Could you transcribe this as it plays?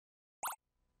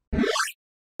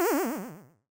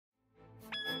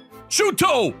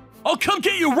Shuto! I'll come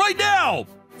get you right now!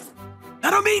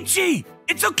 Nadomichi!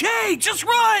 It's okay! Just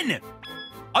run!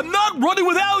 I'm not running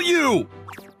without you!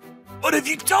 But if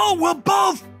you don't, we'll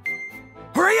both...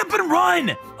 Hurry up and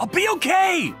run! I'll be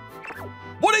okay!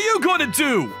 What are you gonna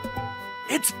do?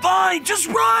 It's fine, just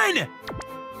run!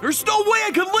 There's no way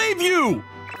I could leave you!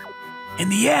 In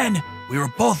the end, we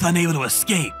were both unable to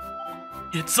escape.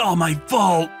 It's all my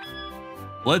fault.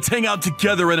 Let's hang out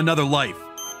together in another life.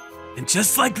 And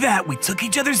just like that, we took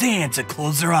each other's hands and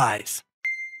closed our eyes.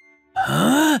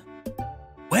 Huh?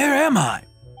 Where am I?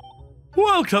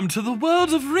 Welcome to the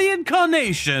world of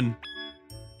reincarnation.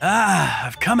 Ah,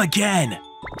 I've come again.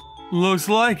 Looks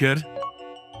like it.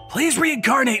 Please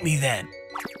reincarnate me then.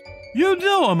 You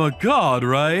know I'm a god,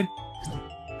 right?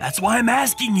 That's why I'm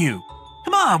asking you.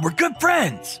 Come on, we're good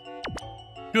friends.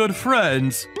 Good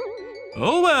friends?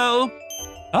 Oh well.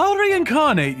 I'll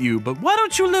reincarnate you, but why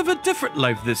don't you live a different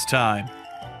life this time?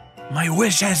 My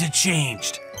wish hasn't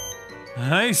changed.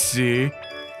 I see.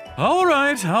 All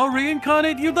right, I'll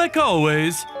reincarnate you like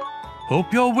always.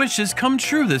 Hope your wishes come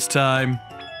true this time.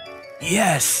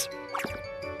 Yes.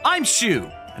 I'm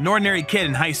Shu, an ordinary kid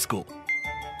in high school.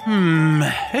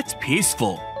 It's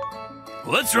peaceful.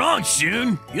 What's wrong,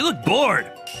 Shun? You look bored.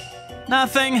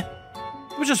 Nothing.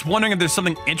 I was just wondering if there's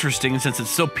something interesting since it's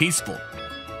so peaceful.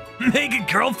 Make a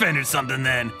girlfriend or something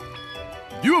then.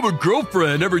 You have a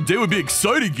girlfriend, every day would be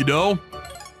exciting, you know?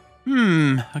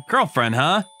 A girlfriend,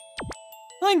 huh?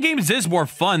 Playing games is more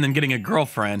fun than getting a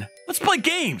girlfriend. Let's play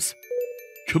games.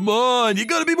 Come on, you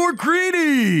gotta be more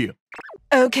greedy.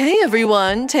 Okay,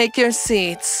 everyone, take your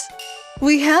seats.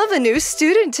 We have a new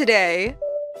student today.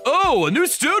 Oh, a new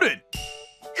student.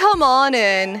 Come on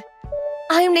in.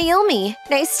 I'm Naomi.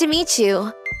 Nice to meet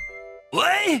you.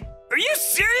 What? Are you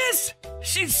serious?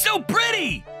 She's so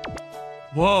pretty.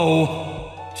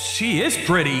 Whoa, she is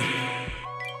pretty.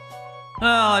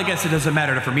 Well, I guess it doesn't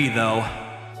matter for me, though.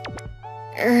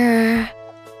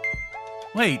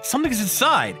 Wait, something's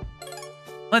inside.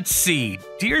 Let's see.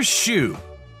 Dear Shu,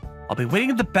 I'll be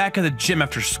waiting at the back of the gym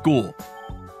after school.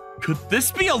 Could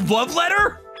this be a love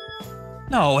letter?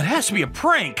 No, it has to be a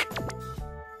prank.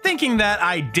 Thinking that,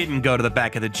 I didn't go to the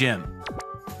back of the gym.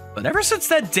 But ever since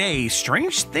that day,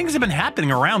 strange things have been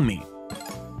happening around me.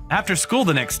 After school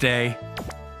the next day...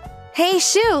 Hey,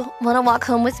 Shu, wanna walk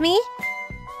home with me?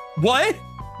 What?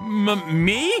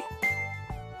 Me?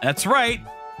 That's right.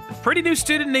 The pretty new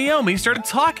student Naomi started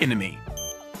talking to me.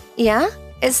 Yeah?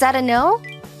 Is that a no?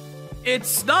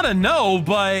 It's not a no,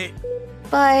 but...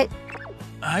 But...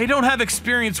 I don't have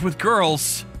experience with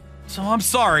girls, so I'm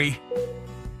sorry.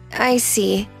 I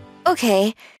see.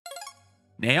 Okay.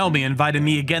 Naomi invited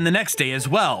me again the next day as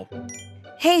well.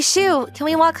 Hey, Shu, can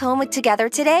we walk home together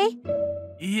today?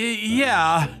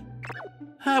 Yeah.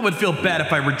 I would feel bad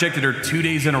if I rejected her 2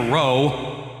 days in a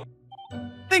row.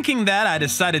 Thinking that, I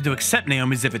decided to accept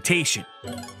Naomi's invitation.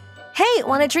 Hey,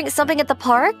 wanna drink something at the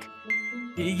park?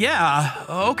 Yeah,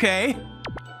 okay.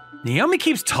 Naomi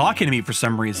keeps talking to me for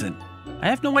some reason. I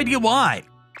have no idea why.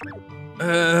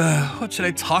 What should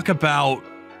I talk about?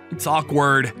 It's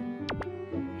awkward.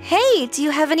 Hey, do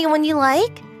you have anyone you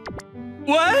like?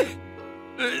 What?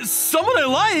 Someone I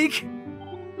like?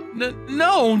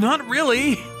 No, not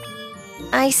really.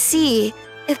 I see.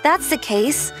 If that's the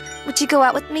case, would you go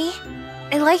out with me?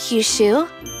 I like you, Shu.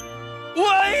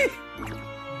 What?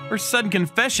 Her sudden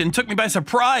confession took me by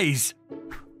surprise.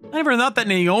 I never thought that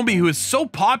Naomi, who is so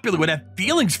popular, would have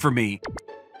feelings for me.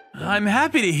 I'm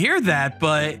happy to hear that,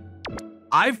 but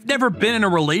I've never been in a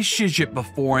relationship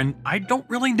before and I don't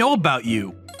really know about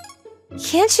you.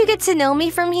 Can't you get to know me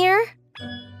from here?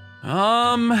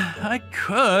 I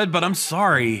could, but I'm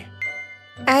sorry.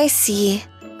 I see.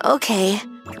 Okay.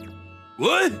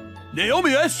 What?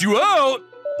 Naomi asked you out?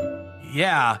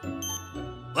 Yeah.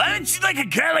 Why didn't she like a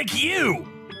guy like you?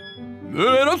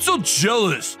 Man, I'm so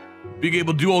jealous. Being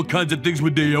able to do all kinds of things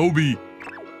with Naomi.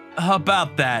 How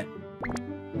about that?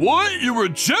 What? You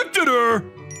rejected her?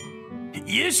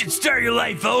 You should start your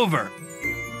life over.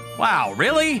 Wow,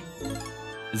 really?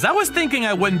 As I was thinking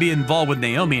I wouldn't be involved with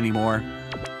Naomi anymore.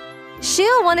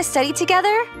 Shu, wanna study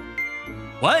together?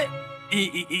 What?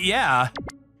 Yeah.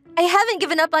 I haven't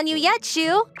given up on you yet,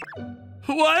 Shu.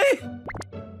 What?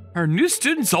 Are new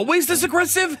students always this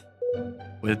aggressive?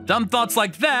 With dumb thoughts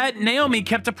like that, Naomi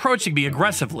kept approaching me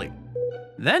aggressively.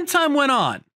 Then time went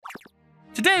on.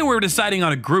 Today we were deciding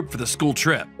on a group for the school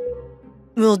trip.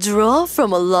 We'll draw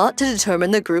from a lot to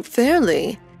determine the group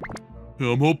fairly.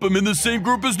 I'm hoping I'm in the same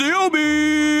group as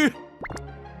Naomi!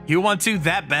 You want to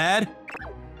that bad?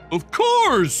 Of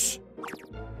course!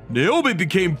 Naomi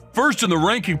became first in the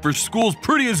ranking for school's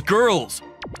prettiest girls.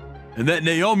 and that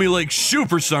Naomi likes Shu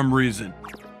for some reason.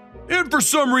 And for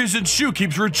some reason, Shu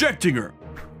keeps rejecting her.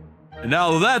 And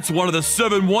now that's one of the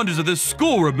 7 wonders of this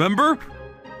school, remember?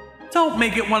 Don't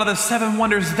make it one of the 7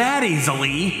 wonders that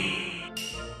easily.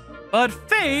 But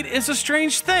fate is a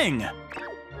strange thing.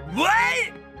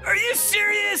 What? Are you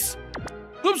serious?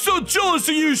 I'm so jealous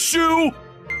of you, Shu!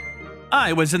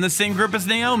 I was in the same group as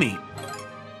Naomi.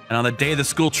 And on the day of the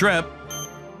school trip,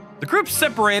 the group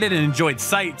separated and enjoyed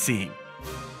sightseeing.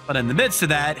 But in the midst of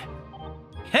that,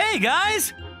 hey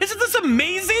guys, isn't this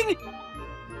amazing?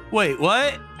 Wait,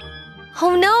 what?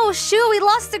 Oh no, Shu, we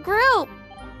lost the group.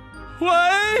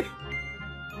 What?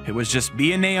 It was just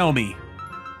me and Naomi.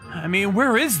 I mean,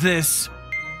 where is this?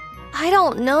 I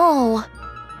don't know.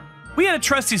 We had a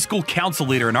trusty school council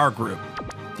leader in our group,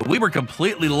 but we were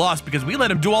completely lost because we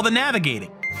let him do all the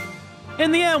navigating.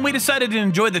 In the end, we decided to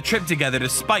enjoy the trip together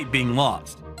despite being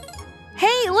lost.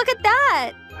 Hey, look at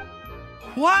that.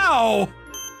 Wow!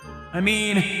 I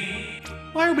mean,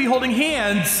 why are we holding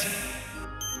hands?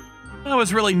 I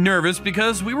was really nervous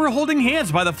because we were holding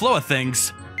hands by the flow of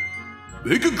things.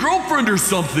 Make a girlfriend or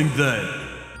something then.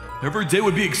 Every day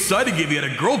would be exciting if you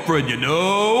had a girlfriend, you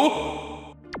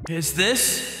know? Is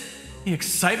this the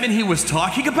excitement he was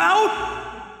talking about?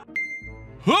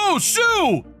 Oh,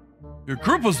 Shu! Your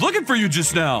group was looking for you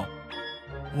just now.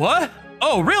 What?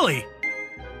 Oh, really?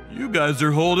 You guys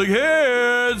are holding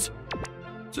hands.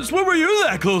 Just when were you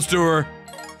that close to her?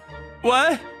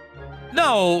 What?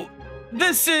 No,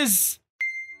 this is...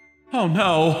 Oh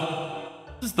no.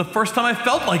 This is the first time I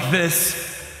felt like this.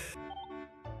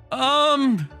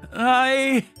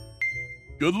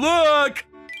 Good luck!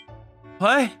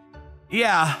 What?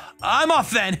 Yeah, I'm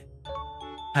off then.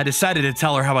 I decided to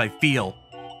tell her how I feel.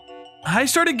 I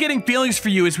started getting feelings for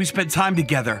you as we spent time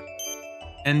together.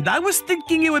 And I was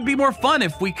thinking it would be more fun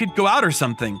if we could go out or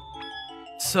something.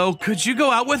 So could you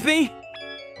go out with me?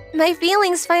 My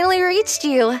feelings finally reached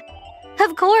you.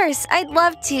 Of course, I'd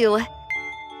love to.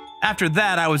 After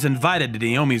that, I was invited to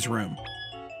Naomi's room.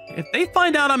 If they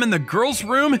find out I'm in the girls'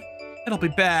 room, it'll be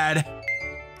bad.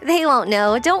 They won't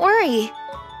know, don't worry.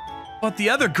 But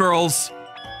the other girls...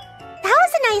 That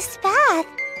was a nice bath.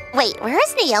 Wait,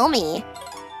 where's Naomi?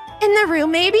 In the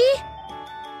room, maybe?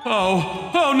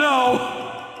 Oh no!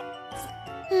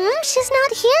 She's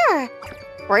not here.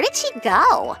 Where did she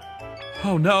go?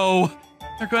 Oh no,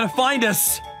 they're gonna find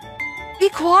us. Be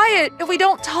quiet. If we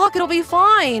don't talk, it'll be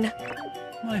fine.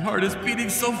 My heart is beating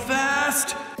so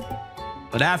fast.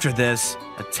 But after this,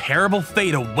 a terrible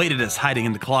fate awaited us hiding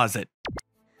in the closet.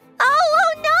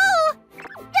 Oh no!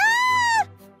 Ah!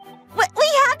 We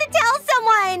have to tell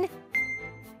someone!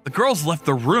 The girls left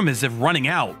the room as if running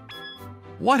out.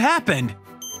 What happened?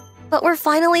 But we're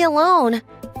finally alone.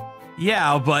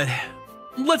 Yeah, but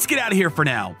let's get out of here for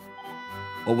now.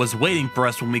 What was waiting for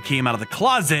us when we came out of the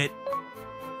closet?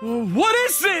 What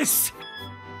is this?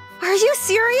 Are you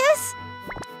serious?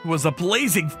 It was a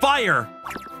blazing fire.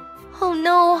 Oh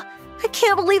no, I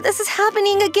can't believe this is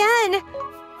happening again.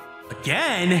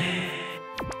 Again?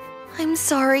 I'm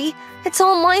sorry, it's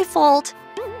all my fault.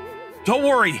 Don't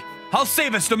worry, I'll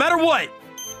save us no matter what.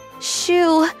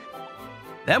 Shoo.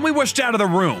 Then we rushed out of the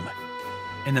room.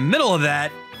 In the middle of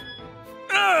that,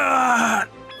 I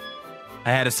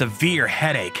had a severe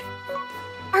headache.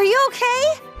 Are you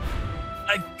okay?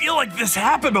 I feel like this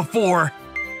happened before.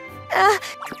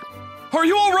 Are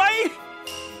you all right?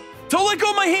 Don't let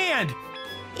go of my hand.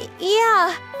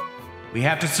 Yeah. We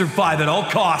have to survive at all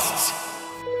costs.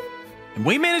 And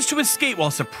we managed to escape while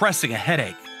suppressing a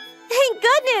headache. Thank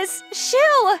goodness.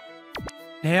 Shoo.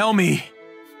 Naomi.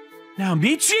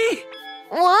 Naomichi?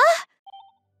 What?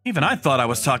 Even I thought I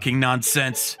was talking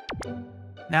nonsense.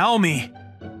 Naomi,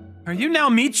 are you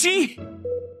Naomichi?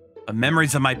 The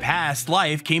memories of my past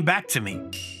life came back to me.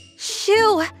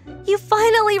 Shoo, you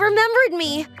finally remembered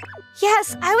me.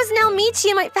 Yes, I was Naomichi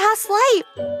in my past life.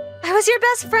 I was your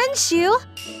best friend, Shoo.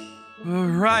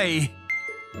 Right.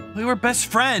 We were best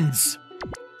friends.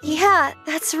 Yeah,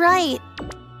 that's right.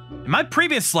 In my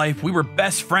previous life, we were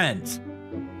best friends.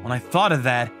 When I thought of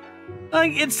that, I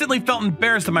instantly felt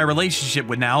embarrassed of my relationship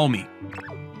with Naomi.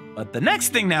 But the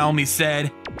next thing Naomi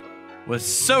said was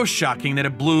so shocking that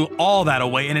it blew all that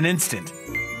away in an instant.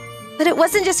 But it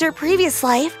wasn't just your previous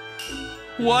life.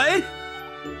 What?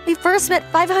 We first met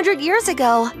 500 years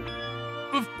ago.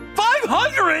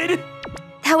 500?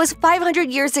 That was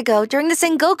 500 years ago during the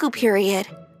Sengoku period.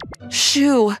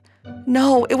 Shoo.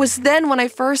 No, it was then when I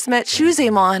first met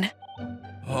Shuzemon.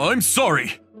 I'm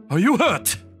sorry. Are you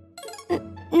hurt?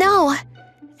 No.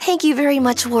 Thank you very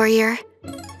much, warrior.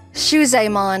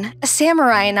 Shuzemon, a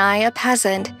samurai and I, a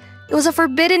peasant. It was a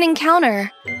forbidden encounter.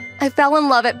 I fell in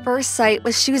love at first sight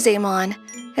with Shuzeimon,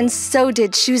 and so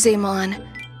did Shuzeimon.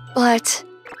 But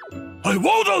I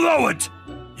won't allow it!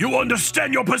 You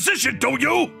understand your position, don't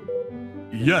you?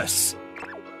 Yes.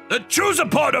 Then choose a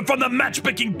partner from the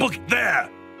matchmaking book there!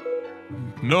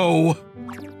 No.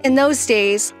 in those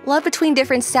days, love between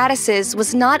different statuses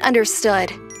was not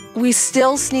understood. We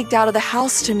still sneaked out of the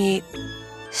house to meet.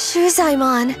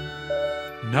 Shuzaimon.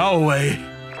 No way.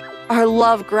 Our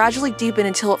love gradually deepened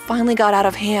until it finally got out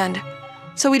of hand.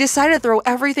 So we decided to throw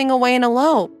everything away and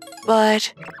elope.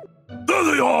 But There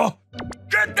they are!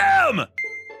 Get them!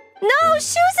 No,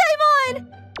 Shuzaimon!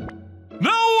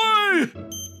 No way!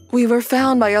 we were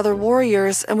found by other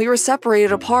warriors and we were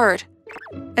separated apart.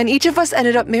 And each of us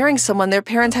ended up marrying someone their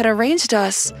parents had arranged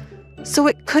us. So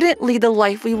it couldn't lead the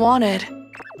life we wanted.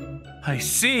 I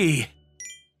see.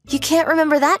 You can't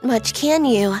remember that much, can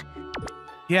you?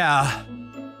 Yeah.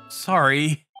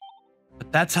 Sorry.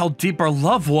 But that's how deep our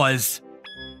love was.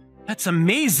 That's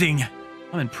amazing.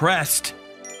 I'm impressed.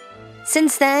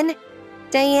 Since then,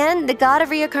 Diane, the god of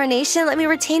reincarnation, let me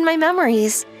retain my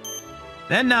memories.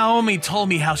 Then Naomi told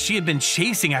me how she had been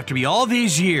chasing after me all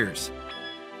these years.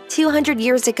 200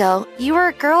 years ago, you were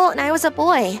a girl and I was a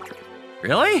boy.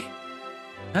 Really?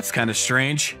 That's kind of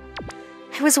strange.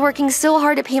 I was working so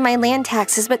hard to pay my land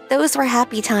taxes, but those were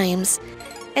happy times.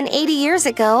 And 80 years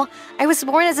ago, I was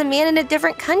born as a man in a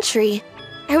different country.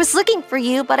 I was looking for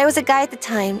you, but I was a guy at the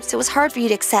time, so it was hard for you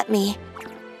to accept me.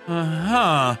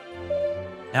 Uh-huh.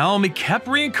 Naomi kept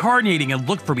reincarnating and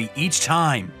looked for me each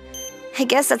time. I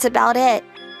guess that's about it.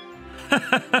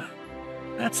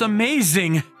 That's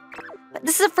amazing. But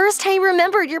this is the first time you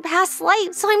remembered your past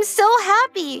life, so I'm so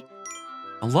happy.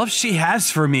 The love she has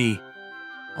for me.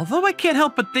 Although I can't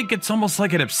help but think it's almost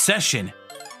like an obsession.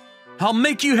 I'll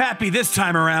make you happy this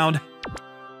time around.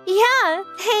 Yeah,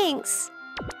 thanks.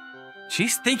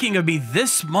 She's thinking of me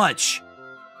this much.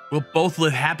 We'll both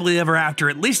live happily ever after,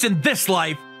 at least in this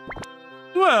life.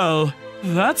 Well,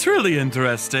 that's really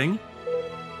interesting.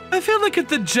 I feel like if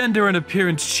the gender and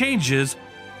appearance changes,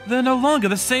 they're no longer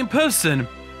the same person.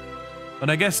 But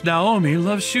I guess Naomi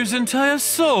loves Shu's entire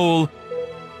soul.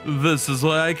 This is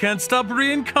why I can't stop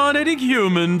reincarnating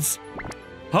humans.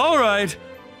 All right,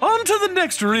 on to the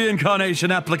next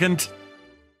reincarnation applicant.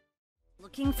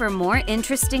 Looking for more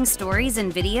interesting stories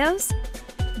and videos?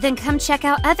 Then come check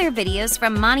out other videos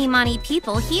from Mani Mani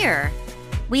people here.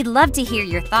 We'd love to hear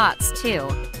your thoughts too.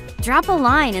 Drop a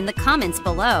line in the comments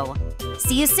below.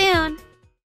 See you soon!